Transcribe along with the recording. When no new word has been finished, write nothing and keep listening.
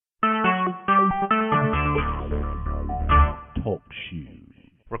shoes.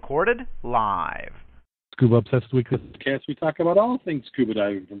 Recorded live. Scuba Obsessed Weekly podcast. We talk about all things scuba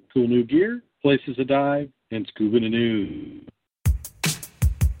diving, from cool new gear, places to dive, and scuba news.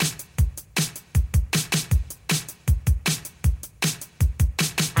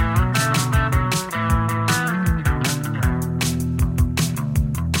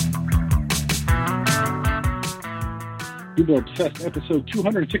 Scuba Obsessed episode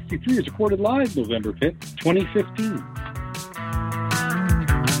 263 is recorded live November 5th, 2015.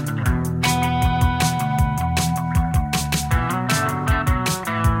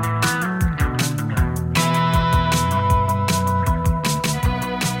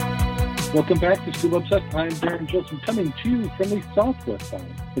 Welcome back to Scuba Obsessed. I'm Darrin Joseph, coming to you from the southwest side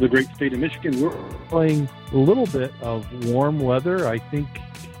of the great state of Michigan. We're playing a little bit of warm weather. I think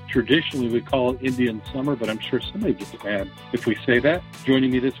traditionally we call it Indian summer, but I'm sure somebody gets mad if we say that.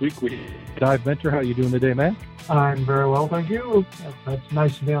 Joining me this week, we Dive Mentor. How are you doing today, Matt? I'm very well, thank you. It's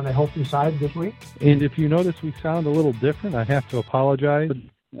nice to be on the healthy side this week. And if you notice we sound a little different, I have to apologize.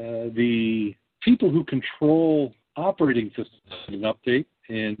 The people who control operating systems had an update,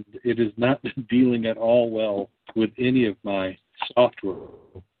 and it is not dealing at all well with any of my software.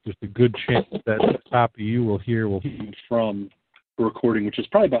 There's a good chance that the top of you will hear from recording, which is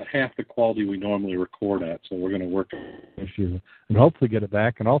probably about half the quality we normally record at. So we're going to work on the issue and hopefully get it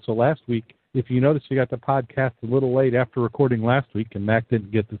back. And also last week, if you notice, we got the podcast a little late after recording last week, and Mac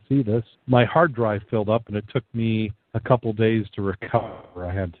didn't get to see this. My hard drive filled up, and it took me a couple days to recover.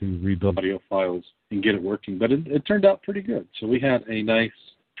 I had to rebuild audio files and get it working, but it turned out pretty good. So we had a nice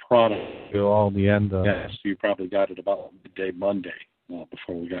product all in the end. Yes, you probably got it about midday Monday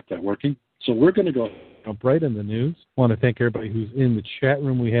before we got that working. So we're going to go jump right in the news. I want to thank everybody who's in the chat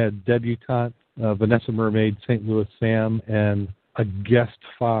room. We had Debutante, Vanessa Mermaid, St. Louis Sam, and a guest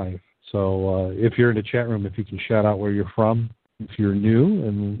 5. So if you're in the chat room, if you can shout out where you're from, if you're new,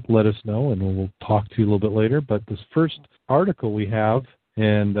 and let us know, and we'll talk to you a little bit later. But this first article we have,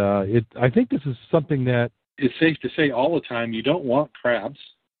 and I think this is something that is safe to say all the time. You don't want crabs,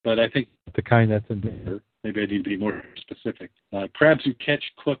 but I think the kind that's in there. Maybe I need to be more specific. Crabs you catch,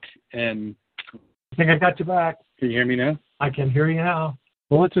 cook, and... I think I got you back. Can you hear me now? I can hear you now.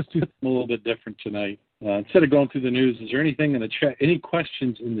 Well, let's just do a little bit different tonight. Instead of going through the news, is there anything in the chat, any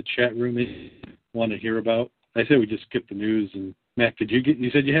questions in the chat room that you want to hear about? I said we just skip the news. And Matt,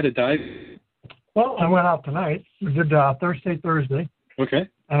 you said you had a dive? Well, I went out tonight. We did Thursday. Okay.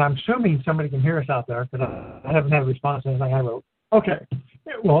 And I'm assuming somebody can hear us out there, because I haven't had a response to anything I wrote. Okay.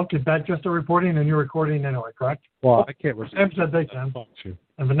 Well, is that just a reporting, and you're recording anyway, correct? Well, I can't respond. Sam said they can.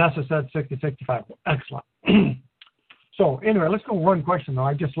 And Vanessa said 60-65. Excellent. So, anyway, let's go one question, though.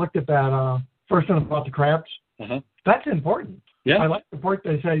 I just looked at that first one about the crabs. Uh-huh. That's important. Yeah. I like the report.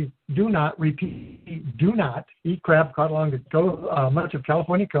 They say, do not eat crab caught along the much of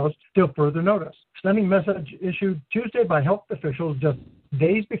California coast till further notice. Stunning message issued Tuesday by health officials just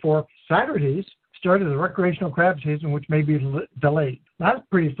days before Saturday's started the recreational crab season, which may be delayed. That's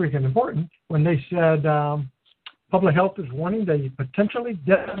pretty freaking important. When they said public health is warning the potentially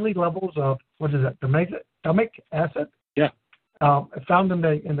deadly levels of, domic acid? Yeah. Found in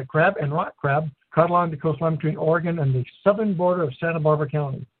the crab and rock crab caught along the coastline between Oregon and the southern border of Santa Barbara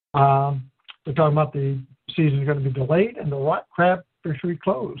County. They're talking about the season is going to be delayed and the rock crab fishery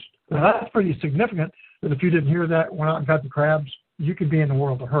closed. Now, that's pretty significant, that if you didn't hear that, went out and got the crabs, you could be in the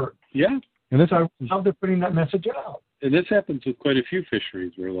world of hurt. Yeah. And that's how they're putting that message out. And this happens with quite a few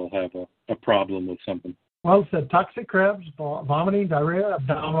fisheries where they'll have a problem with something. Well, it said toxic crabs, vomiting, diarrhea,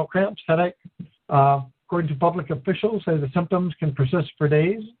 abdominal cramps, headache. According to public officials, say the symptoms can persist for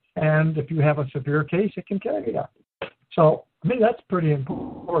days, and if you have a severe case, it can kill you. So, I mean, that's pretty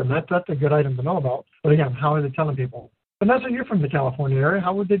important. That's a good item to know about. But again, how are they telling people? Vanessa, you're from the California area.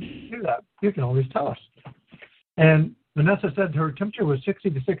 How would they do that? You can always tell us. And Vanessa said her temperature was 60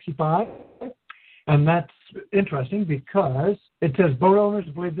 to 65, and that's interesting because it says boat owners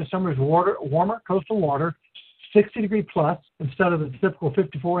believe this summer's warmer coastal water, 60-degree plus, instead of the typical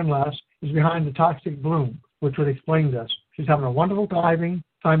 54 and less, is behind the toxic bloom, which would explain this. She's having a wonderful time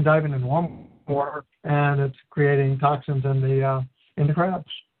diving in warm water, and it's creating toxins in the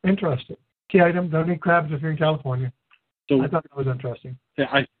crabs. Interesting. Key item: don't eat crabs if you're in California. So I thought that was interesting. Yeah,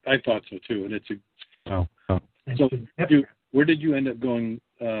 I thought so too, and it's So, where did you end up going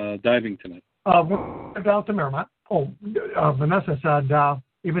diving tonight? Went down to Miramont. Vanessa said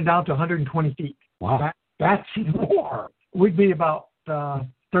even down to 120 feet. Wow. That's more. We'd be about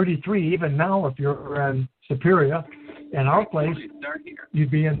 33 even now if you're in Superior. In our place, you'd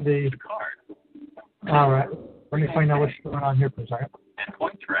be in the card. All right. Let me find out what's going on here for a second. And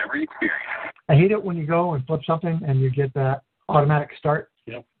points for every experience. I hate it when you go and flip something and you get that automatic start.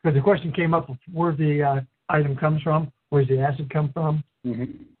 Yep. Because the question came up of where the item comes from, where's the acid come from.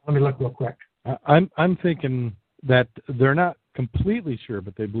 Mm-hmm. Let me look real quick. I'm thinking that they're not completely sure,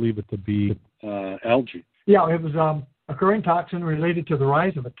 but they believe it to be algae. Yeah, it was occurring toxin related to the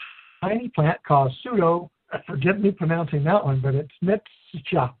rise of a tiny plant called forget me pronouncing that one, but it's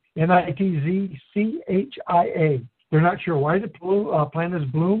Nitzschia, Nitzchia. They're not sure why the plant has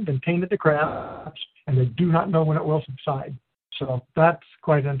bloomed and tainted the crabs, and they do not know when it will subside. So that's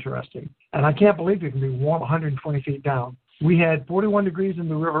quite interesting. And I can't believe it can be warm 120 feet down. We had 41 degrees in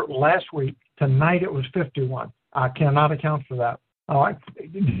the river last week. Tonight it was 51. I cannot account for that.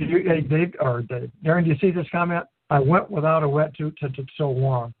 Darrin, do you see this comment? I went without a wetsuit since it's so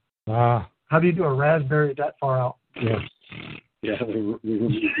warm. How do you do a raspberry that far out? Yes. Yeah.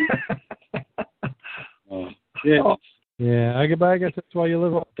 Yeah. I guess that's why you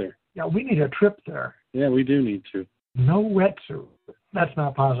live up there. Yeah, we need a trip there. Yeah, we do need to. No wetsuit. That's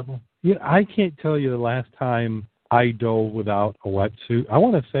not possible. Yeah, I can't tell you the last time I dove without a wetsuit. I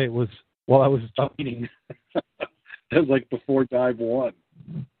want to say it was while I was eating. That was like before dive one.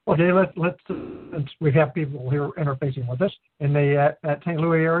 Okay, let's since we have people here interfacing with us in the at St.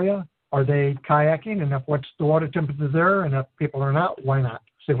 Louis area, are they kayaking? And what's the water temperature there? And if people are not, why not?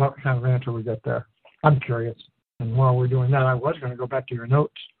 See what kind of answer we get there. I'm curious. And while we're doing that, I was going to go back to your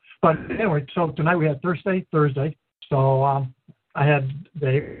notes. But anyway, so tonight we had Thursday. So I had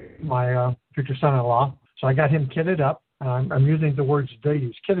Dave, my future son-in-law. So I got him kitted up. I'm using the words they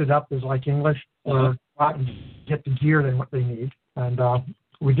use. Kitted up is like English, or out and get the gear and what they need. And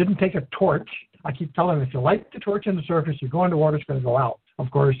we didn't take a torch. I keep telling them, if you light the torch on the surface, you go underwater, it's going to go out.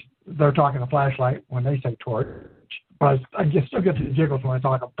 Of course, they're talking a flashlight when they say torch. But I still get the jiggles when I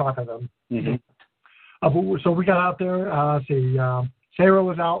talk to them. Mm-hmm. So we got out there. Sarah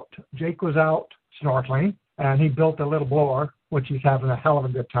was out. Jake was out snorkeling. And he built a little blower, which he's having a hell of a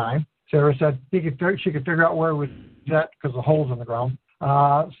good time. Sarah said she could figure out where it was at because the holes in the ground.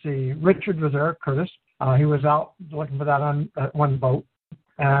 Richard was there, Curtis. He was out looking for that on one boat.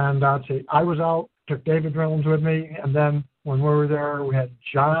 And I was out, took David Reynolds with me. And then when we were there, we had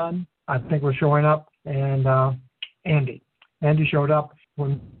John, I think, was showing up, and Andy. Andy showed up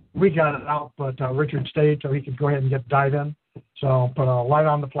when we got it out, but Richard stayed so he could go ahead and get dive in. So put a light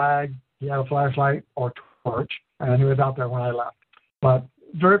on the flag. He had a flashlight or torch, and he was out there when I left. But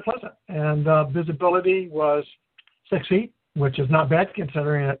very pleasant. And visibility was 6 feet, which is not bad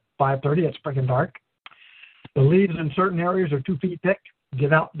considering at 5:30 it's freaking dark. The leaves in certain areas are 2 feet thick.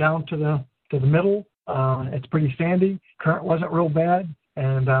 Get out down to the middle. It's pretty sandy. Current wasn't real bad.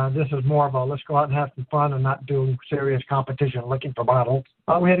 And this is more of a let's go out and have some fun and not do serious competition looking for bottles.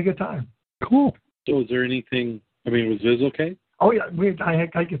 We had a good time. Cool. So is there anything, was Viz okay? Oh, yeah.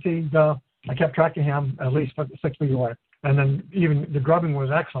 I could see I kept track of him at least 6 feet away. And then even the grubbing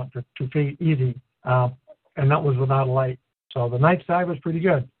was excellent for 2 feet, easy. And that was without a light. So the night dive was pretty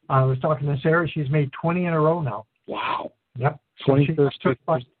good. I was talking to Sarah. She's made 20 in a row now. Wow. Yep. 20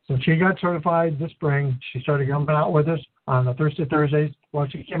 So she got certified this spring. She started coming out with us on the Thursdays. Well,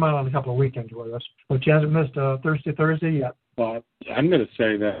 she came out on a couple of weekends with us. But she hasn't missed a Thursday yet. Well, I'm going to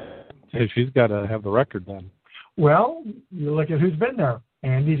say that she's got to have the record then. Well, you look at who's been there.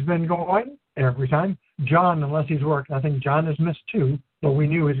 Andy's been going every time. John, unless he's worked, I think John has missed 2, but we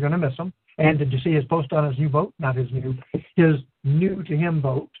knew he was going to miss them. And did you see his post on his new boat? Not his new to him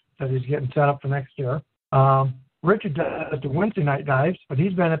boat that he's getting set up for next year. Richard does the Wednesday night dives, but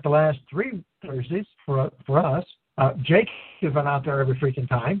he's been at the last 3 Thursdays for us. Jake has been out there every freaking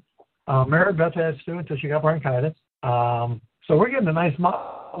time. Mary Beth has too until she got bronchitis. So we're getting a nice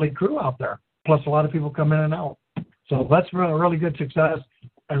motley crew out there, plus a lot of people come in and out. So that's been a really good success.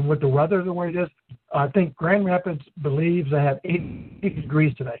 And with the weather the way it is, I think Grand Rapids believes they have 80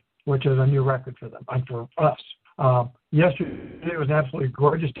 degrees today, which is a new record for them and for us. Yesterday was absolutely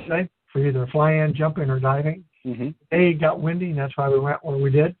gorgeous today for either fly-in, jumping, or diving. Mm-hmm. They got windy, and that's why we went where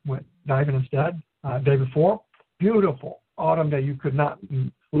we did, went diving instead. Day before, beautiful autumn day. You could not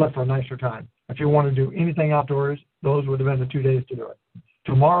look for a nicer time. If you want to do anything outdoors, those would have been the 2 days to do it.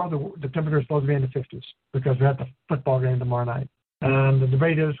 Tomorrow, the temperature is supposed to be in the 50s because we have the football game tomorrow night. And the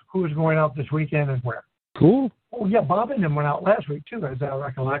debate is who's going out this weekend and where. Cool. Oh, yeah, Bob and them went out last week, too, as I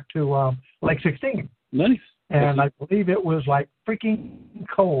recollect, to Lake 16. Nice. And I believe it was like freaking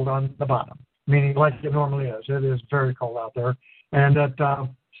cold on the bottom, meaning like it normally is. It is very cold out there. And at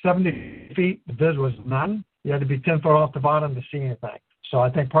 70 feet, the viz was none. You had to be 10 foot off the bottom to see anything. So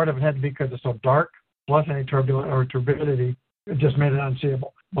I think part of it had to be because it's so dark, plus any turbidity, it just made it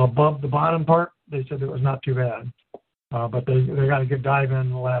unseeable. Above the bottom part, they said it was not too bad. But they got a good dive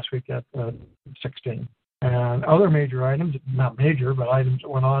in last week at 16. And other major items, not major, but items that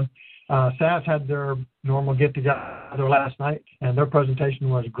went on. SAS had their normal get-together last night, and their presentation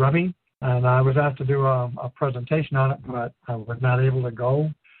was grubbing. And I was asked to do a presentation on it, but I was not able to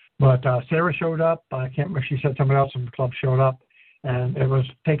go. But Sarah showed up. I can't remember. She said somebody else from the club showed up. And it was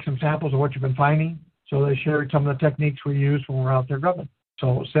take some samples of what you've been finding. So they shared some of the techniques we use when we're out there grubbing.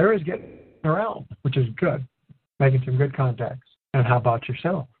 So Sarah's getting around, which is good, making some good contacts. And how about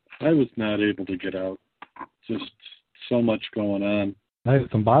yourself? I was not able to get out. Just so much going on. I had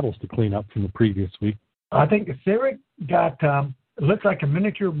some bottles to clean up from the previous week. I think Sarah got, it looks like a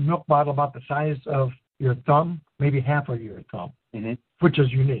miniature milk bottle about the size of your thumb, maybe half of your thumb, which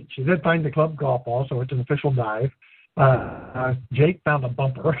is unique. She did find the club golf ball, so it's an official dive. Jake found a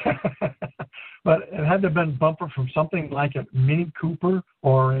bumper, but it had to have been a bumper from something like a Mini Cooper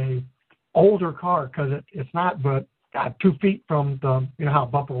or a older car, because it's not but 2 feet from the, you know how a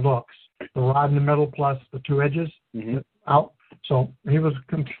bumper looks, the rod in the middle plus the two edges out. So he was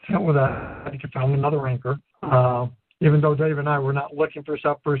content with that. He found another anchor. Even though Dave and I were not looking for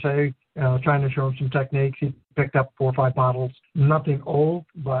stuff per se, trying to show him some techniques, he picked up 4 or 5 bottles. Nothing old,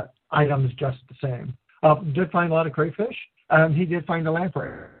 but items just the same. Did find a lot of crayfish, and he did find a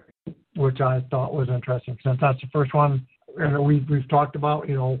lamprey, which I thought was interesting, since that's the first one we've talked about,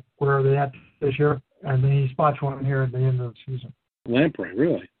 where are they at this year, and then he spots one here at the end of the season. Lamprey,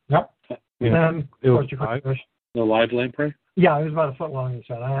 really? Yep. Yeah. And it was crayfish. The live lamprey? Yeah, it was about a foot long, he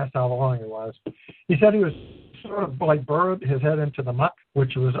said. I asked how long it was. He said he was sort of like burrowed his head into the muck,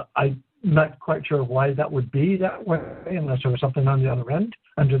 which was, I'm not quite sure why that would be that way, unless there was something on the other end,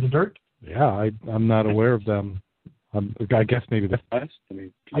 under the dirt. Yeah, I'm not aware of them. I guess maybe that's.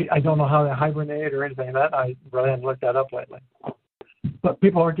 I don't know how they hibernate or anything like that. I really haven't looked that up lately. But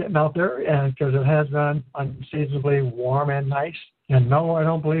people are getting out there, and because it has been unseasonably warm and nice. And no, I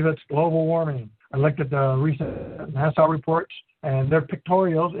don't believe it's global warming. I looked at the recent NASA reports, and their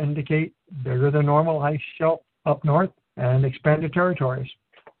pictorials indicate bigger than normal ice shelf up north and expanded territories.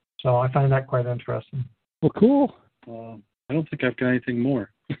 So I find that quite interesting. Well, cool. I don't think I've got anything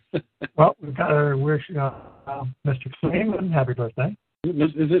more. Well, we've got to wish Mr. Clayman happy birthday.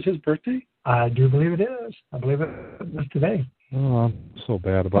 Is it his birthday? I do believe it is. I believe it is today. Oh, I'm so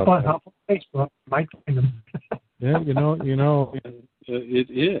bad about that. that. On Facebook, Mike find him. Yeah, you know. It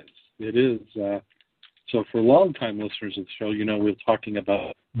is. It is. So for long-time listeners of the show, we're talking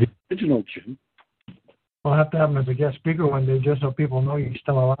about the original Jim. We'll have to have him as a guest speaker one day, just so people know you're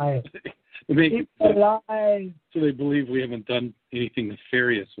still alive. He's alive. So they believe we haven't done anything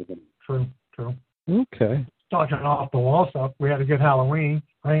nefarious with him. True. Okay. Talking off the wall stuff, we had a good Halloween,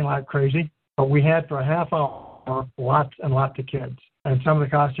 rain like crazy, but we had for a half hour lots and lots of kids, and some of the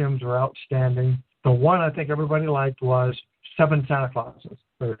costumes were outstanding. The one I think everybody liked was 7 Santa Clauses.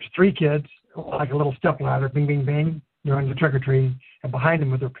 There's 3 kids, like a little step ladder, bing, bing, bing, during the trick-or-treat, and behind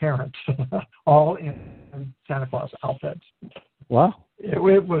them with their parents, all in Santa Claus outfits. Wow. It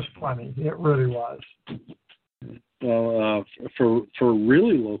was funny. It really was. Well, for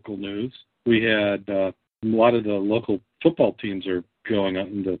really local news, we had a lot of the local football teams are going out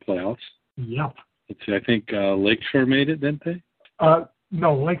into the playoffs. Yep. Let's see, I think Lakeshore made it, didn't they?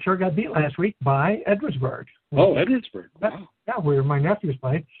 No, Lakeshore got beat last week by Edwardsburg. Oh, Edwardsburg. Wow. Yeah, where my nephews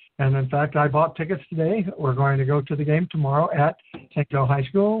play. And in fact, I bought tickets today. We're going to go to the game tomorrow at St. Joe High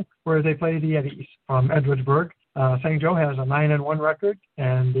School, where they play the Eddies from Edwardsburg. St. Joe has a 9-1 record,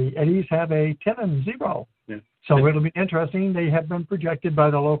 and the Eddies have a 10-0. Yeah. So it'll be interesting. They have been projected by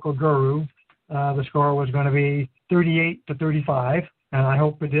the local guru. The score was going to be 38-35, and I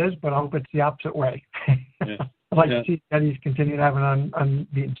hope it is, but I hope it's the opposite way. Yeah. I'd like to see the Eddies continue to have an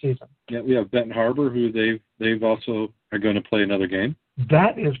unbeaten season. Yeah, we have Benton Harbor, who they've also are going to play another game.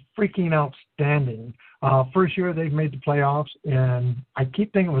 That is freaking outstanding. First year they've made the playoffs, and I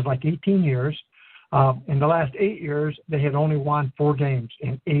keep thinking it was like 18 years. In the last 8 years, they had only won 4 games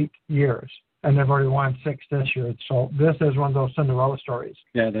in 8 years, and they've already won 6 this year. So this is one of those Cinderella stories.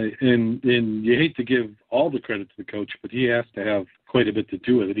 Yeah, and you hate to give all the credit to the coach, but he has to have quite a bit to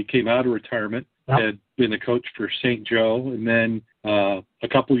do with it. He came out of retirement, had been a coach for St. Joe, and then a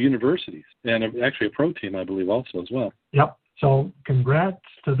couple of universities, and actually a pro team, I believe, also as well. Yep. So congrats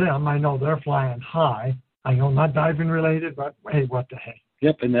to them. I know they're flying high. I know not diving related, but hey, what the heck.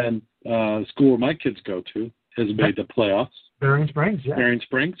 Yep, and then school where my kids go to has made the playoffs. Bering Springs, yeah. Bering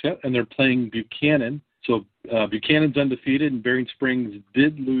Springs, yeah, and they're playing Buchanan. So Buchanan's undefeated, and Bering Springs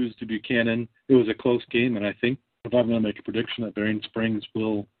did lose to Buchanan. It was a close game, and I think if I'm going to make a prediction that Bering Springs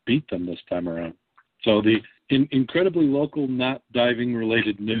will beat them this time around. So the incredibly local, not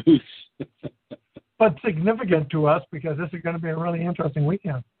diving-related news. but significant to us because this is going to be a really interesting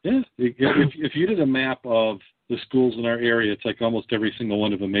weekend. Yeah. If you did a map of the schools in our area, it's like almost every single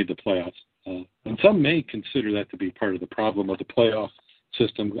one of them made the playoffs. And some may consider that to be part of the problem of the playoff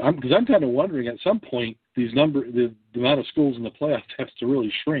system. Because I'm kind of wondering at some point the amount of schools in the playoffs has to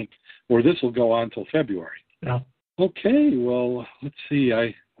really shrink, or this will go on until February. Yeah. Okay, well, let's see.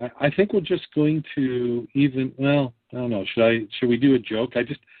 I think we're just going to I don't know. Should we do a joke?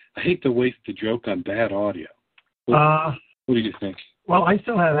 I hate to waste the joke on bad audio. What do you think? Well, I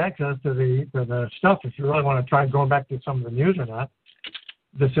still have access to the stuff if you really want to try going back to some of the news or not.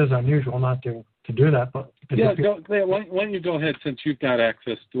 This is unusual not to do that. But yeah, why don't you go ahead, since you've got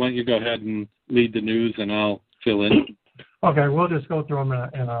access, why don't you go ahead and lead the news and I'll fill in. Okay, we'll just go through them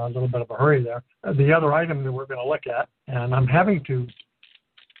in a little bit of a hurry there. The other item that we're going to look at, and I'm having to,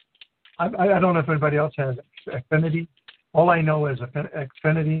 I don't know if anybody else has Xfinity. All I know is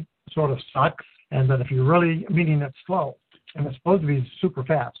Xfinity sort of sucks, and that if you're really, meaning it's slow, and it's supposed to be super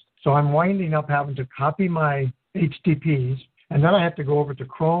fast. So I'm winding up having to copy my HTTPs, and then I have to go over to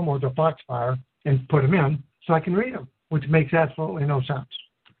Chrome or to Foxfire and put them in so I can read them, which makes absolutely no sense.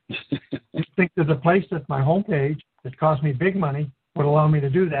 I think there's a place that's my homepage that cost me big money would allow me to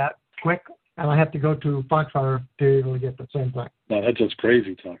do that quick, and I have to go to Foxfire to be able to get the same thing. No, that's just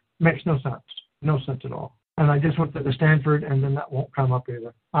crazy talk. Makes no sense. No sense at all. And I just went to the Stanford, and then that won't come up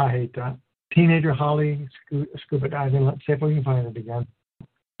either. I hate that. Teenager Holly scuba diving. Let's see if we can find it again.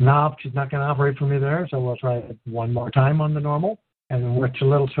 Nope, she's not going to operate for me there, so we'll try it one more time on the normal. And then watch a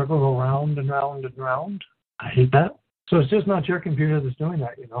little circle go round and round and round. I hate that. So it's just not your computer that's doing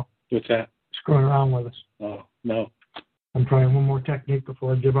that, you know. What's that? Screwing around with us. Oh, no. I'm trying one more technique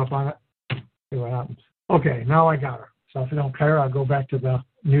before I give up on it. See what happens. Okay, now I got her. So if you don't care, I'll go back to the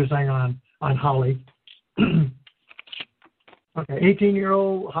news thing on Holly. Okay,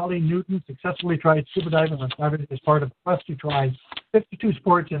 18-year-old Holly Newton successfully tried scuba diving on Saturday as part of a quest to try 52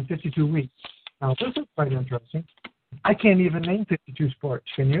 sports in 52 weeks. Now, this is quite interesting. I can't even name 52 sports.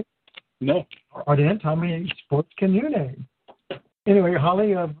 Can you? No. Audience, how many sports can you name? Anyway,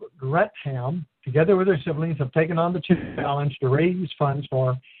 Holly of Gretham, together with her siblings, have taken on the challenge to raise funds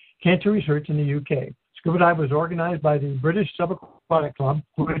for cancer research in the UK. Scuba Dive was organized by the British Subaquatic Club,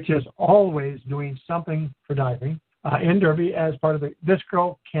 which is always doing something for diving, in Derby as part of the This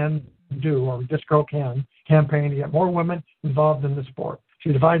Girl Can Do, or This Girl Can campaign to get more women involved in the sport.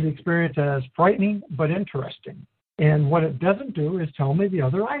 She defines the experience as frightening but interesting. And what it doesn't do is tell me the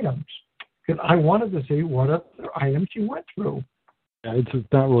other items, because I wanted to see what other items she went through. Yeah,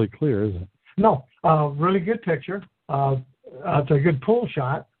 it's not really clear, is it? No, really good picture. It's a good pull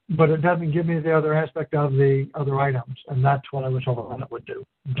shot, but it doesn't give me the other aspect of the other items, and that's what I was hoping it would do.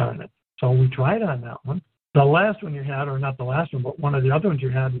 Darn it. So we tried on that one. The last one you had, or not the last one, but one of the other ones you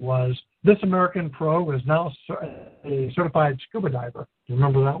had was this American pro is now a certified scuba diver. Do you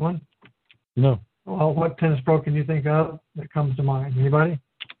remember that one? No. Well, what tennis pro can you think of that comes to mind? Anybody?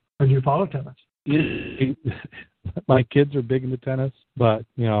 Or do you follow tennis? My kids are big into tennis, but,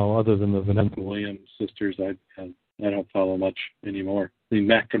 other than the Vanessa Williams sisters, I don't follow much anymore. The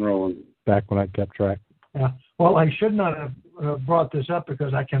Mack and Darrin. Back when I kept track. Yeah. Well, I should not have brought this up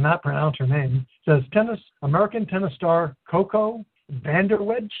because I cannot pronounce her name. It says American tennis star Coco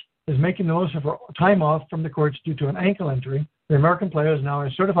Vanderwedge is making the most of her time off from the courts due to an ankle injury. The American player is now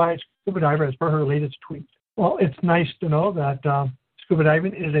a certified scuba diver as per her latest tweet. Well, it's nice to know that scuba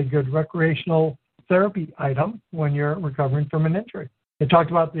diving is a good recreational therapy item when you're recovering from an injury. It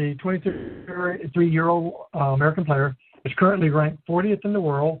talked about the 23-year-old American player is currently ranked 40th in the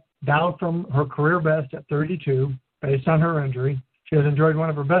world, down from her career best at 32 based on her injury. She has enjoyed one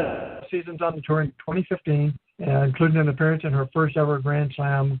of her best seasons on the tour in 2015, including an appearance in her first ever Grand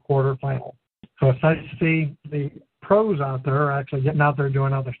Slam quarterfinal. So it's nice to see the pros out there are actually getting out there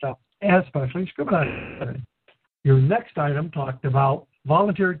doing other stuff, especially scuba diving. Your next item talked about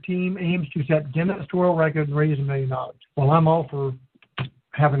volunteer team aims to set Guinness World Record and raise $1 million. Well, I'm all for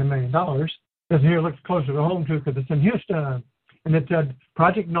having $1 million. This here looks closer to home too because it's in Houston. And it said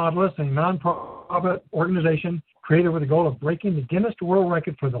Project Nautilus, a non-profit organization created with the goal of breaking the Guinness World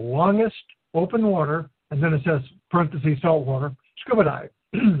Record for the longest open water, and then it says, parentheses, saltwater, scuba dive.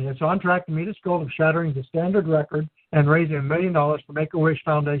 It's on track to meet its goal of shattering the standard record and raising $1 million for Make-A-Wish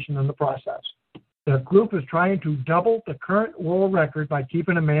Foundation in the process. The group is trying to double the current world record by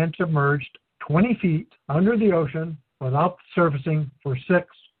keeping a man submerged 20 feet under the ocean without surfacing for 6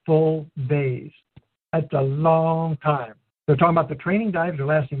 full days. That's a long time. They're talking about the training dives are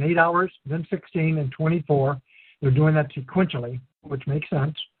lasting 8 hours, then 16 and 24. They're doing that sequentially, which makes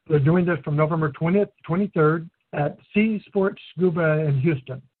sense. They're doing this from November 20th to 23rd at Sea Sports Scuba in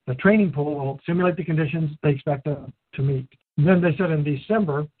Houston. the training pool will simulate the conditions they expect them to meet. And then they said in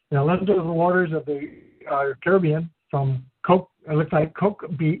December, they'll enter the waters of the Caribbean from it looks like Coke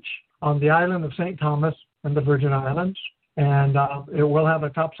Beach on the island of St. Thomas and the Virgin Islands. And it will have a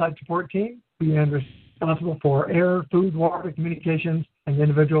topside support team being responsible for air, food, water, communications, and the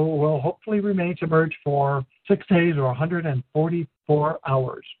individual will hopefully remain submerged for 6 days or 144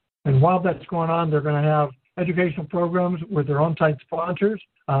 hours. And while that's going on, they're going to have educational programs with their on-site sponsors,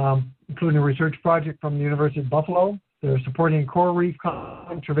 including a research project from the University of Buffalo. They're supporting coral reef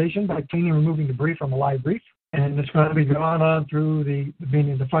conservation by cleaning and removing debris from a live reef. And it's going to be going on through the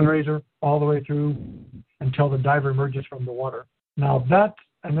fundraiser all the way through until the diver emerges from the water. Now, that's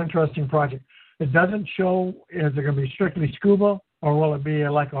an interesting project. It doesn't show, is it going to be strictly scuba or will it be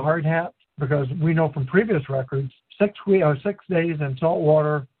like a hard hat? Because we know from previous records, 6 days in salt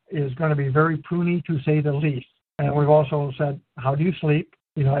water is going to be very pruny, to say the least. And we've also said, how do you sleep?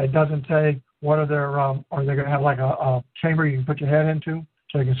 It doesn't say what are their, are they going to have like a chamber you can put your head into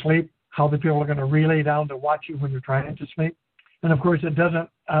so you can sleep? How the people are going to relay down to watch you when you're trying to sleep. And, of course, it doesn't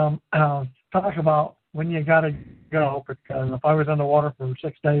talk about when you got to go, because if I was underwater for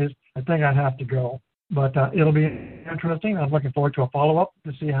 6 days, I think I'd have to go. But it'll be interesting. I'm looking forward to a follow-up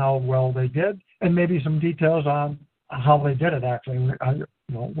to see how well they did and maybe some details on how they did it, actually.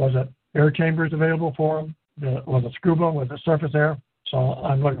 Was it air chambers available for them? Was it scuba? Was it surface air? So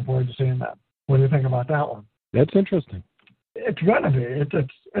I'm looking forward to seeing that. What do you think about that one? That's interesting. It's going to be.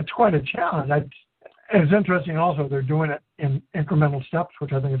 It's quite a challenge. It's interesting also they're doing it in incremental steps,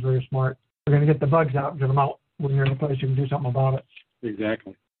 which I think is very smart. They're going to get the bugs out and get them out when you're in a place you can do something about it.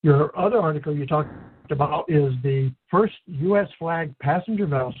 Exactly. Your other article you talked about is the first U.S. flag passenger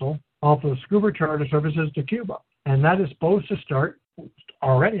vessel off of scuba charter services to Cuba. And that is supposed to start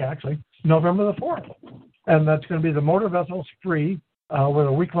already, actually, November the 4th. And that's going to be the motor vessel Spree with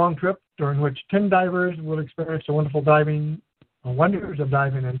a week-long trip during which 10 divers will experience the wonders of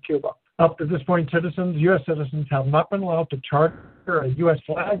diving in Cuba. Up to this point, U.S. citizens have not been allowed to charter a U.S.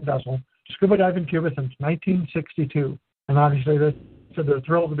 flag vessel to scuba dive in Cuba since 1962. And obviously, they're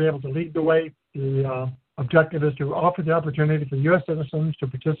thrilled to be able to lead the way. The objective is to offer the opportunity for U.S. citizens to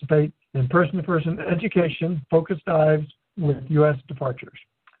participate in person-to-person education, focused dives with U.S. departures.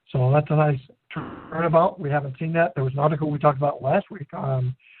 So that's a nice turnabout. We haven't seen that. There was an article we talked about last week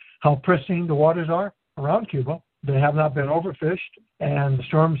on how pristine the waters are around Cuba. They have not been overfished, and the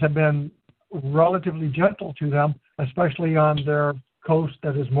storms have been relatively gentle to them, especially on their coast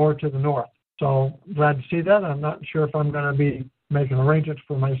that is more to the north. So glad to see that. I'm not sure if I'm going to be making arrangements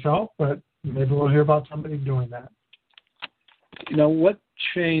for myself, but maybe we'll hear about somebody doing that. What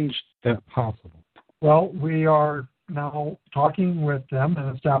changed? That's possible. Well, we are now talking with them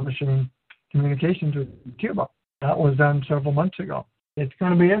and establishing communications with Cuba. That was done several months ago. It's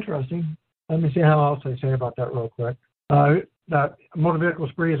going to be interesting. Let me see how else I say about that real quick. That motor vehicle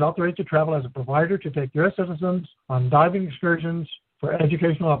Spree is authorized to travel as a provider to take U.S. citizens on diving excursions for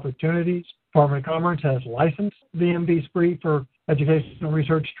educational opportunities. Department of Commerce has licensed the MV Spree for educational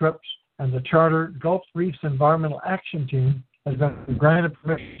research trips, and the charter Gulf Reefs Environmental Action Team has been granted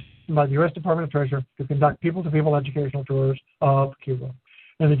permission by the U.S. Department of Treasury to conduct people-to-people educational tours of Cuba.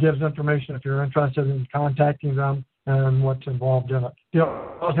 And it gives information if you're interested in contacting them and what's involved in it. You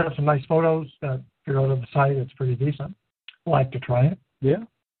also have some nice photos that if you go to the site, it's pretty decent. I'd like to try it. Yeah.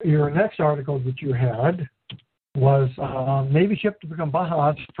 Your next article that you had was Navy ship to become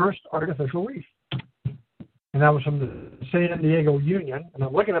Baja's first artificial reef. And that was from the San Diego Union. And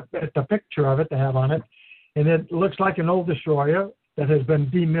I'm looking at the picture of it they have on it, and it looks like an old destroyer that has been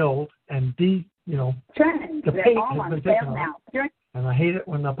demilled and the paint has been taken off. And I hate it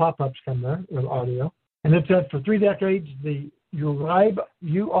when the pop-ups come there with audio. And it said for 3 decades, the Uribe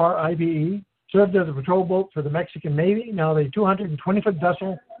served as a patrol boat for the Mexican Navy. Now the 220-foot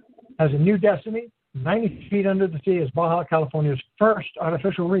vessel has a new destiny. 90 feet under the sea is Baja California's first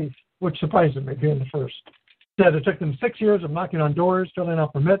artificial reef, which surprises me, being the first. It said it took them 6 years of knocking on doors, filling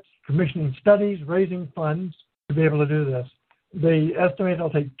out permits, commissioning studies, raising funds to be able to do this. They estimate it'll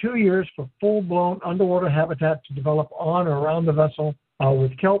take 2 years for full-blown underwater habitat to develop on or around the vessel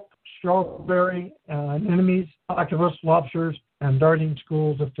with kelp, strawberry, anemones, octopus, lobsters, and darting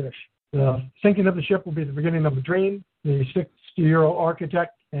schools of fish. The sinking of the ship will be the beginning of a dream. The 60-year-old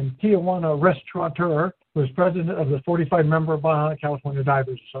architect and Tijuana restaurateur was president of the 45-member Baja California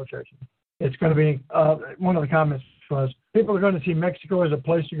Divers Association. It's going to be, one of the comments was, people are going to see Mexico as a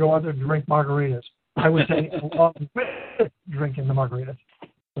place to go other than drink margaritas. I would say along with drinking the margaritas.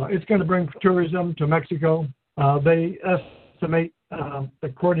 So it's going to bring tourism to Mexico. They estimate,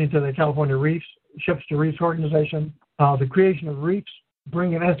 according to the California Ships to Reefs Organization, the creation of reefs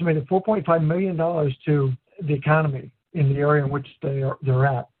bring an estimated $4.5 million to the economy in the area in which they're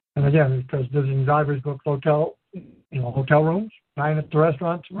at. And again, because visiting divers book hotel rooms, dine at the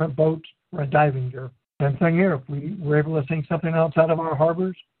restaurants, rent boats, rent diving gear. Same thing here. If we were able to sink something outside of our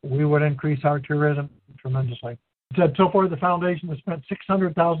harbors, we would increase our tourism tremendously. It said so far the foundation has spent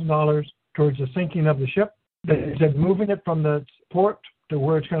 $600,000 towards the sinking of the ship. They said moving it from the port to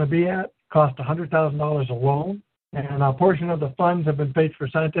where it's going to be at cost $100,000 alone. And a portion of the funds have been paid for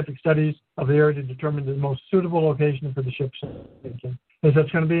scientific studies of the area to determine the most suitable location for the ship sinking.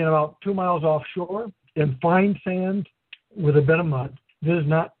 It's going to be about 2 miles offshore in fine sand with a bit of mud. It does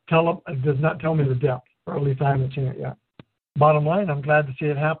not tell me the depth, or at least I haven't seen it yet. Bottom line, I'm glad to see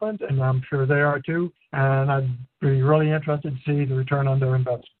it happen, and I'm sure they are too. And I'd be really interested to see the return on their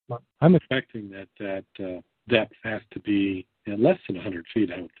investment. I'm expecting that depth has to be less than 100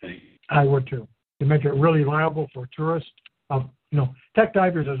 feet, I would think. I would too. To make it really viable for tourists. Tech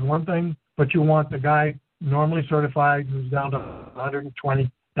divers is one thing, but you want the guy normally certified who's down to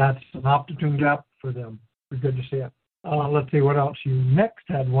 120. That's an opportune depth for them. It's good to see it. Let's see what else. You next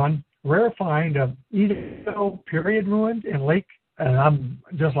had one. Rare find of Edo period ruins in Lake, and I'm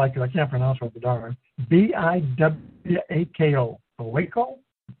just like I can't pronounce what the darn. Biwako. Waco?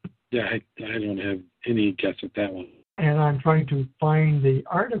 Yeah, I don't have any guess at that one. And I'm trying to find the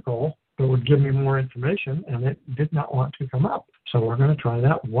article that would give me more information, and it did not want to come up. So we're going to try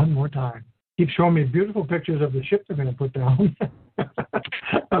that one more time. Keep showing me beautiful pictures of the ship they're going to put down,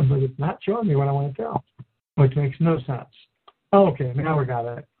 but it's not showing me what I want to tell, which makes no sense. Okay, now we got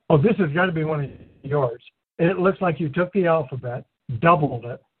it. Oh, this has got to be one of yours. It looks like you took the alphabet, doubled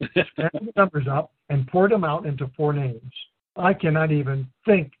it, added the numbers up, and poured them out into 4 names. I cannot even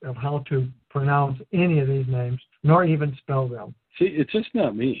think of how to pronounce any of these names, nor even spell them. See, it's just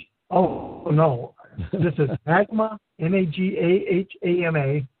not me. Oh, no. This is Magma,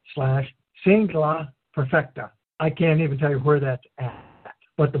 Magahama / Singla Perfecta. I can't even tell you where that's at.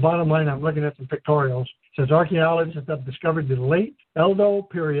 But the bottom line, I'm looking at some pictorials. It says archaeologists have discovered the late Edo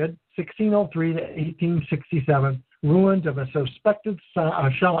period, 1603 to 1867, ruins of a suspected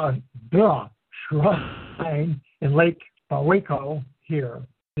shrine in Lake Waco here.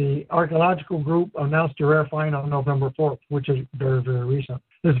 The archaeological group announced a rare find on November 4th, which is very, very recent.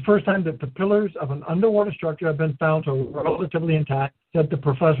 This is the first time that the pillars of an underwater structure have been found so relatively intact, said the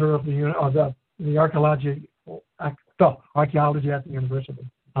professor of the archaeology at the university.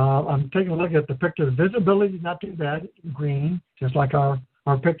 I'm taking a look at the picture. The visibility is not too bad, green, just like our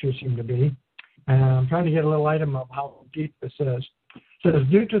pictures seem to be. And I'm trying to get a little item of how deep this is. So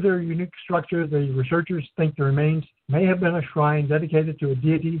due to their unique structure, the researchers think the remains may have been a shrine dedicated to a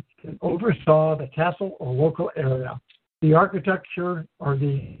deity that oversaw the castle or local area. The architecture or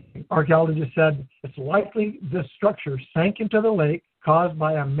the archaeologist said it's likely this structure sank into the lake caused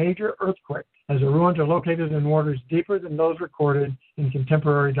by a major earthquake, as the ruins are located in waters deeper than those recorded in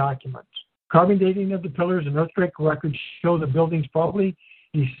contemporary documents. Carbon dating of the pillars and earthquake records show the buildings probably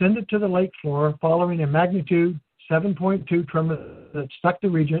descended to the lake floor following a magnitude 7.2 tremor that struck the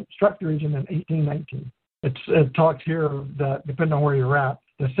region in 1819. It talks here that, depending on where you're at,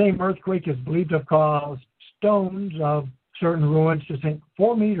 the same earthquake is believed to have caused stones of certain ruins to sink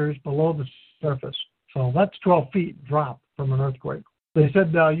 4 meters below the surface. So that's 12 feet drop from an earthquake. They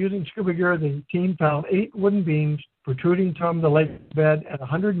said using scuba gear, the team found 8 wooden beams protruding from the lake bed at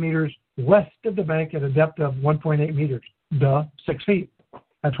 100 meters west of the bank at a depth of 1.8 meters, 6 feet.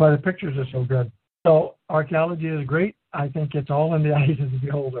 That's why the pictures are so good. So archaeology is great. I think it's all in the eyes of the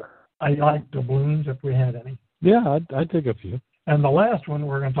beholder. I like doubloons if we had any. Yeah, I'd take a few. And the last one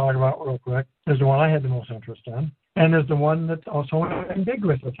we're going to talk about real quick is the one I had the most interest in, and is the one that's also an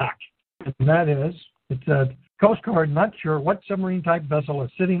ambiguous attack. And that is, it said, Coast Guard not sure what submarine-type vessel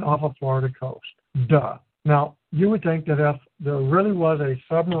is sitting off a Florida coast. Now, you would think that if there really was a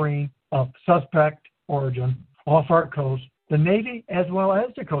submarine of suspect origin off our coast, the Navy, as well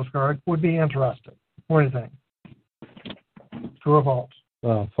as the Coast Guard, would be interested. What do you think? True or false?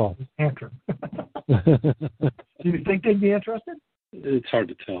 False. Answer. Do you think they'd be interested? It's hard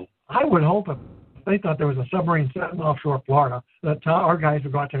to tell. I would hope if they thought there was a submarine sitting offshore Florida, that our guys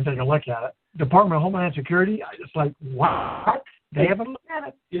would go out there and take a look at it. Department of Homeland Security, it's like, what? They haven't looked at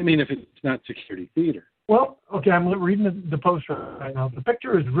it. I mean, if it's not security theater. Well, okay, I'm reading the post right now. The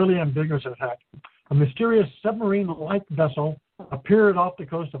picture is really ambiguous as heck. A mysterious submarine-like vessel appeared off the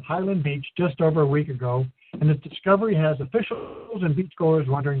coast of Highland Beach just over a week ago, and its discovery has officials and beachgoers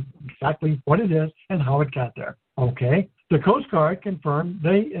wondering exactly what it is and how it got there. Okay. The Coast Guard confirmed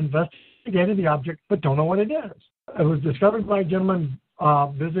they investigated the object but don't know what it is. It was discovered by a gentleman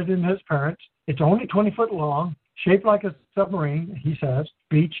visiting his parents. It's only 20 foot long, shaped like a submarine, he says,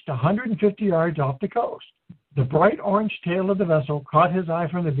 beached 150 yards off the coast. The bright orange tail of the vessel caught his eye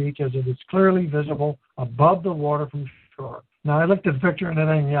from the beach as it is clearly visible above the water from shore. Now, I looked at the picture and it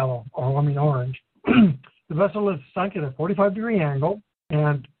ain't yellow, orange. The vessel is sunk at a 45-degree angle,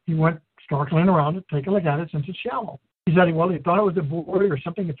 and he went snorkeling around it, take a look at it since it's shallow. He said, well, he thought it was a buoy or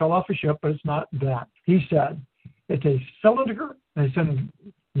something that fell off a ship, but it's not that. He said, it's a cylindrical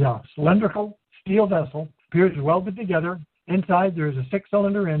steel vessel, appears welded together. Inside, there is a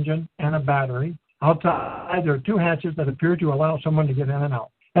 6-cylinder engine and a battery. Outside, there are 2 hatches that appear to allow someone to get in and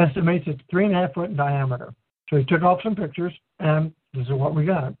out. Estimates it's 3.5 foot in diameter. So he took off some pictures, and this is what we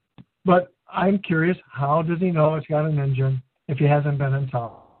got. But I'm curious, how does he know it's got an engine if he hasn't been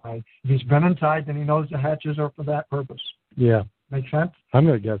inside? If he's been inside, then he knows the hatches are for that purpose. Yeah. Make sense? I'm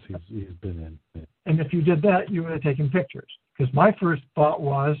going to guess he's been in. And if you did that, you would have taken pictures. Because my first thought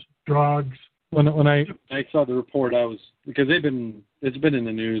was drugs. When I saw the report, because it's been in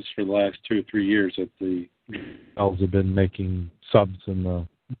the news for the last 2 or 3 years that the elves have been making subs in the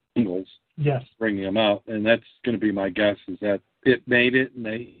singles. Yes. Bringing them out, and that's going to be my guess, is that it made it and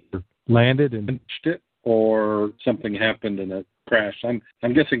they landed and pinched it, or something happened and it crashed. I'm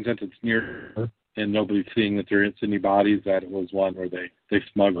guessing since it's near and nobody's seeing that there's any bodies, that it was one where they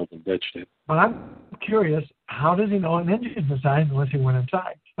smuggled and ditched it. But I'm curious, how does he know an engine's inside unless he went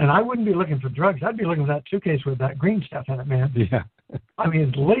inside? And I wouldn't be looking for drugs. I'd be looking for that suitcase with that green stuff in it, man. Yeah. I mean,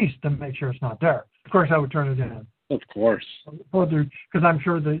 at least to make sure it's not there. Of course, I would turn it in. Of course. Because I'm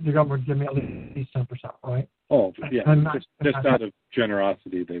sure the government would give me at least 10%, right? Oh, yeah. Just out of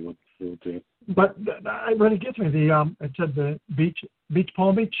generosity, they would do it. But it really gets me. It said the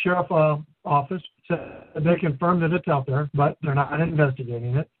Palm Beach Sheriff Office said they confirmed that it's out there, but they're not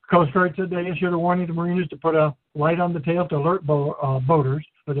investigating it. Coast Guard said they issued a warning to mariners to put a light on the tail to alert boaters,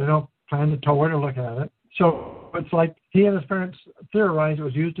 but they don't plan to tow it or look at it. So it's like he and his parents theorized it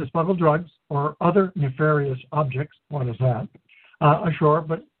was used to smuggle drugs or other nefarious objects. What is that? Ashore,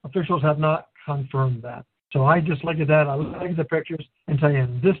 but officials have not confirmed that. So I just look at that. I look at the pictures and tell you,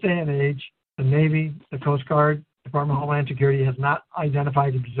 in this day and age, the Navy, the Coast Guard, Department of Homeland Security has not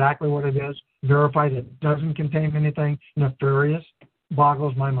identified exactly what it is, verified it doesn't contain anything nefarious.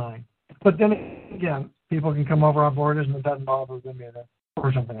 Boggles my mind. But then again, people can come over our borders and it doesn't bother them either,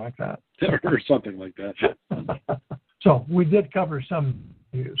 or something like that. Or something like that. So we did cover some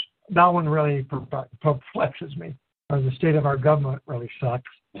news. That one really perplexes me. The state of our government really sucks.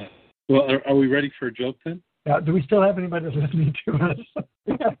 Well, are we ready for a joke then? Do we still have anybody that's listening to us?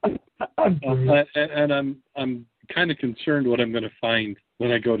 I'm kind of concerned what I'm going to find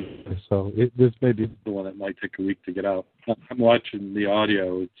when I go to. So this may be the one that might take a week to get out. I'm watching the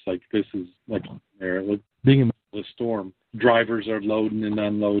audio. It's like this is like there. Being in the storm, drivers are loading and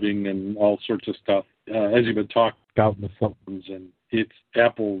unloading and all sorts of stuff. As you've been talking out in the phones, and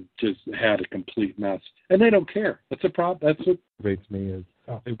Apple just had a complete mess, and they don't care. That's a problem. That's what motivates me is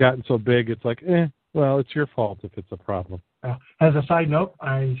they've gotten so big. It's like, well, it's your fault if it's a problem. As a side note,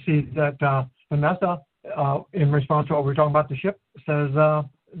 I see that Vanessa, in response to what we were talking about the ship, says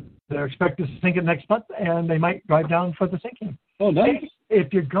they're expected to sink it next month, and they might drive down for the sinking. Oh, nice.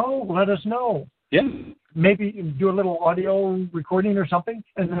 If you go, let us know. Yeah. Maybe do a little audio recording or something,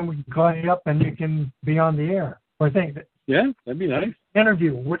 and then we can call you up and you can be on the air. Or think that. Yeah, that'd be nice.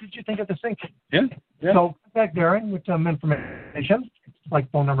 Interview. What did you think of the sinking? Yeah. So contact Darrin with some information,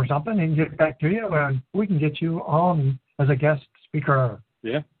 like phone number or something, and get back to you, and we can get you on as a guest speaker.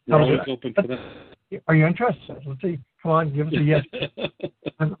 Yeah, we're always open for that. Are you interested? Let's see. Come on, give us a yes.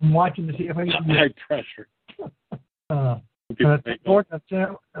 I'm watching to see if I can. High pressure.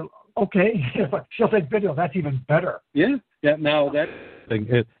 Okay, she'll take video. That's even better. Yeah. Now that thing,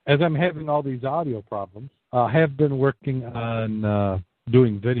 as I'm having all these audio problems, I have been working on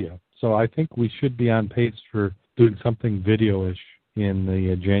doing video. So I think we should be on pace for doing something video-ish in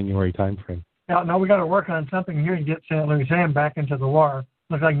the January timeframe. Now we got to work on something here to get St. Louis Sam back into the water.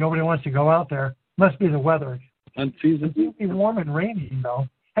 Looks like nobody wants to go out there. Must be the weather. Unseasonable. It's be warm and rainy, though.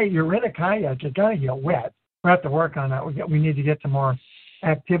 Hey, you're in a kayak. You got to get wet. We have to work on that. We need to get some more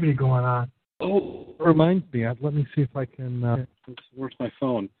activity going on. Oh, it reminds me. Let me see if I can. Where's my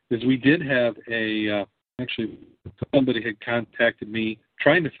phone? Because we did have actually, somebody had contacted me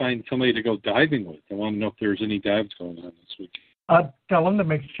trying to find somebody to go diving with. I want to know if there's any dives going on this week. Tell them to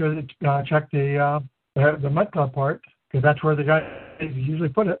make sure that check the Mud Club part, because that's where the guys usually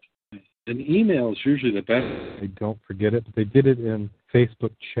put it. An email is usually the best. I don't forget it, but they did it in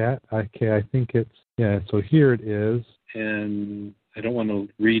Facebook chat. Okay, I think it's, so here it is. And I don't want to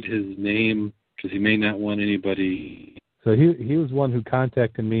read his name because he may not want anybody. So he was one who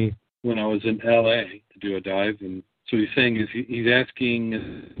contacted me when I was in L.A. to do a dive. And so he's saying is he's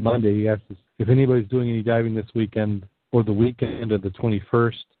asking Monday. He asked if anybody's doing any diving this weekend or the weekend of the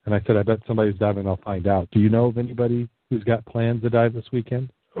 21st. And I said, I bet somebody's diving. I'll find out. Do you know of anybody who's got plans to dive this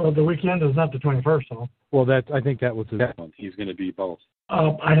weekend? Well, the weekend is not the 21st, though. Well, I think that was his one. He's going to be both.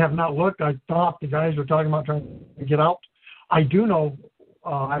 I have not looked. I thought the guys were talking about trying to get out. I do know,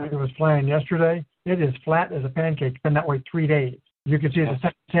 I think it was flying yesterday, it is flat as a pancake. It's been that way 3 days. You can see the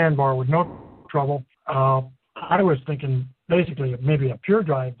second sandbar with no trouble. I was thinking basically maybe a pure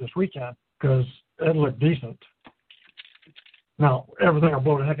drive this weekend because it looked decent. Now, everything will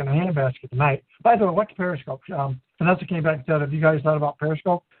blow the heck in a handbasket tonight. By the way, what's Periscope? Vanessa came back and said, have you guys thought about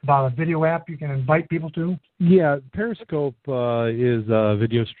Periscope? About a video app you can invite people to? Yeah, Periscope is a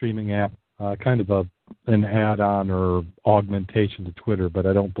video streaming app, kind of an add-on or augmentation to Twitter, but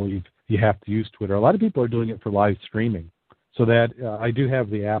I don't believe you have to use Twitter. A lot of people are doing it for live streaming. So that I do have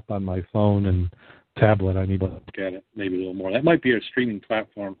the app on my phone and tablet. I need to look at it maybe a little more. That might be a streaming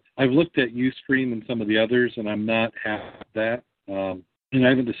platform. I've looked at Ustream and some of the others, and I'm not happy with that. And I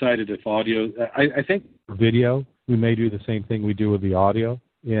haven't decided if audio. I think for video, we may do the same thing we do with the audio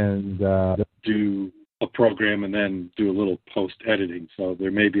and do a program and then do a little post-editing. So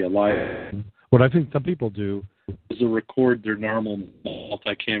there may be a live. What I think some people do is to record their normal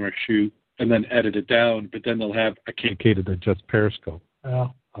multi-camera shoot and then edit it down, but then they'll have a dedicated to just Periscope.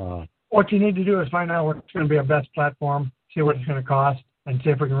 What you need to do is find out what's going to be our best platform, see what it's going to cost, and see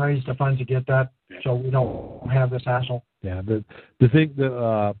if we can raise the funds to get that so we don't have this hassle. Yeah, the thing,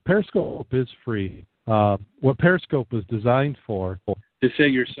 Periscope is free. What Periscope was designed for. To say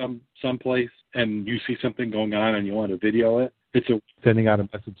you're someplace and you see something going on and you want to video it, it's sending out a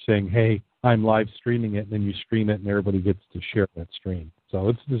message saying, hey, I'm live streaming it, and then you stream it and everybody gets to share that stream. So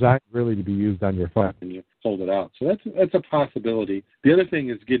it's designed really to be used on your phone. And you hold it out. So that's a possibility. The other thing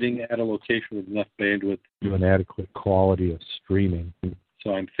is getting at a location with enough bandwidth to an adequate quality of streaming.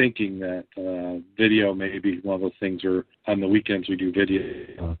 So I'm thinking that video may be one of those things, or on the weekends we do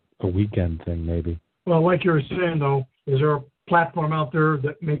video. A weekend thing, maybe. Well, like you were saying, though, is there a platform out there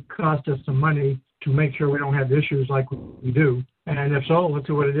that may cost us some money to make sure we don't have issues like we do? And if so, let's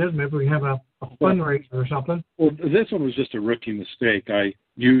see what it is. Maybe we have a fundraiser or something. Well, this one was just a rookie mistake. I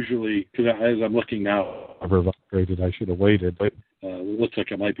usually, because as I'm looking now, I've upgraded. I should have waited. It looks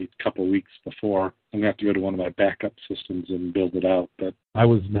like it might be a couple of weeks before. I'm going to have to go to one of my backup systems and build it out. But I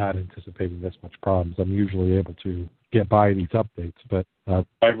was not anticipating this much problems. I'm usually able to get by these updates. But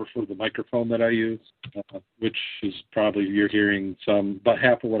driver for the microphone that I use, which is probably you're hearing about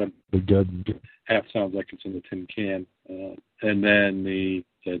half of what I'm good. Half sounds like it's in the tin can. And then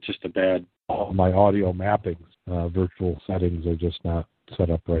just a bad. All my audio mappings, virtual settings are just not set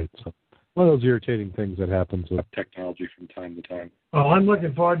up right. So one of those irritating things that happens with technology from time to time. Well, I'm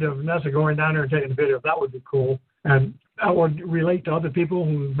looking forward to Vanessa going down there and taking a video. That would be cool. And that would relate to other people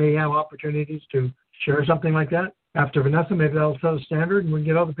who may have opportunities to share something like that. After Vanessa, maybe that'll set a standard and we can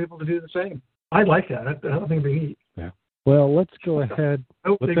get other people to do the same. I'd like that. I think it'd be neat. Yeah. Well, let's go ahead. I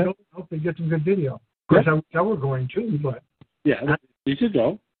hope they get some good video. Of course, I wish I were going too, but... Yeah, you should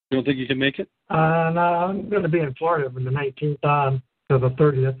go. You don't think you can make it? No, I'm going to be in Florida from the 19th on to the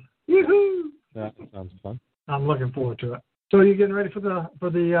 30th. Yoo-hoo! That sounds fun. I'm looking forward to it. So are you getting ready for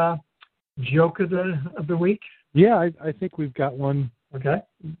the joke of the week? Yeah, I think we've got one. Okay.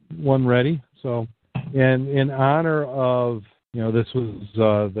 One ready. So, and in honor of, this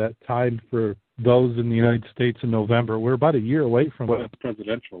was that time for those in the United States in November. We're about a year away from the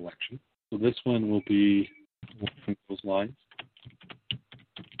presidential election. So this one will be along those lines.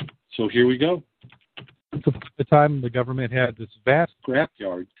 So here we go. So at the time, the government had this vast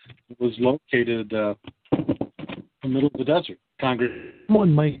scrapyard. It was located in the middle of the desert.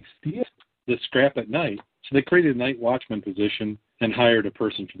 Someone might steal the scrap at night. So they created a night watchman position and hired a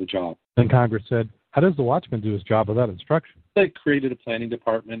person for the job. Then Congress said, how does the watchman do his job without instruction? They created a planning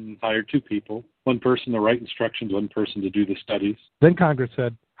department and hired 2 people, one person to write instructions, one person to do the studies. Then Congress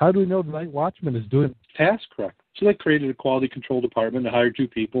said, how do we know the night watchman is doing his task correct? So they created a quality control department and hired 2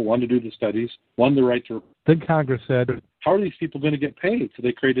 people, one to do the studies, one to write the... Then Congress said, how are these people going to get paid? So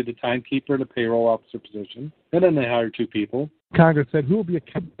they created a timekeeper and a payroll officer position, and then they hired 2 people. Congress said, who will be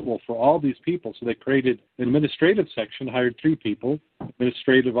accountable for all these people? So they created an administrative section, hired 3 people,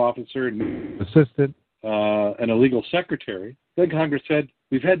 administrative officer and assistant, and a legal secretary. Then Congress said,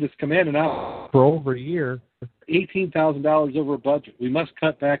 we've had this command and out for over a year, $18,000 over budget. We must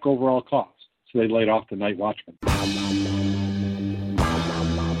cut back overall costs. So they laid off the night watchman.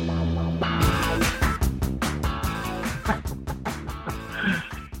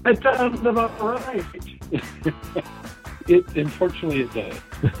 That sounds about right. Unfortunately, it does.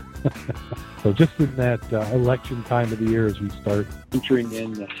 So just in that election time of the year as we start entering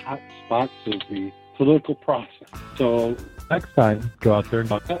in the hot spots of the political process. So next time, go out there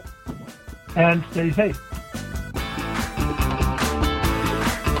and and stay safe.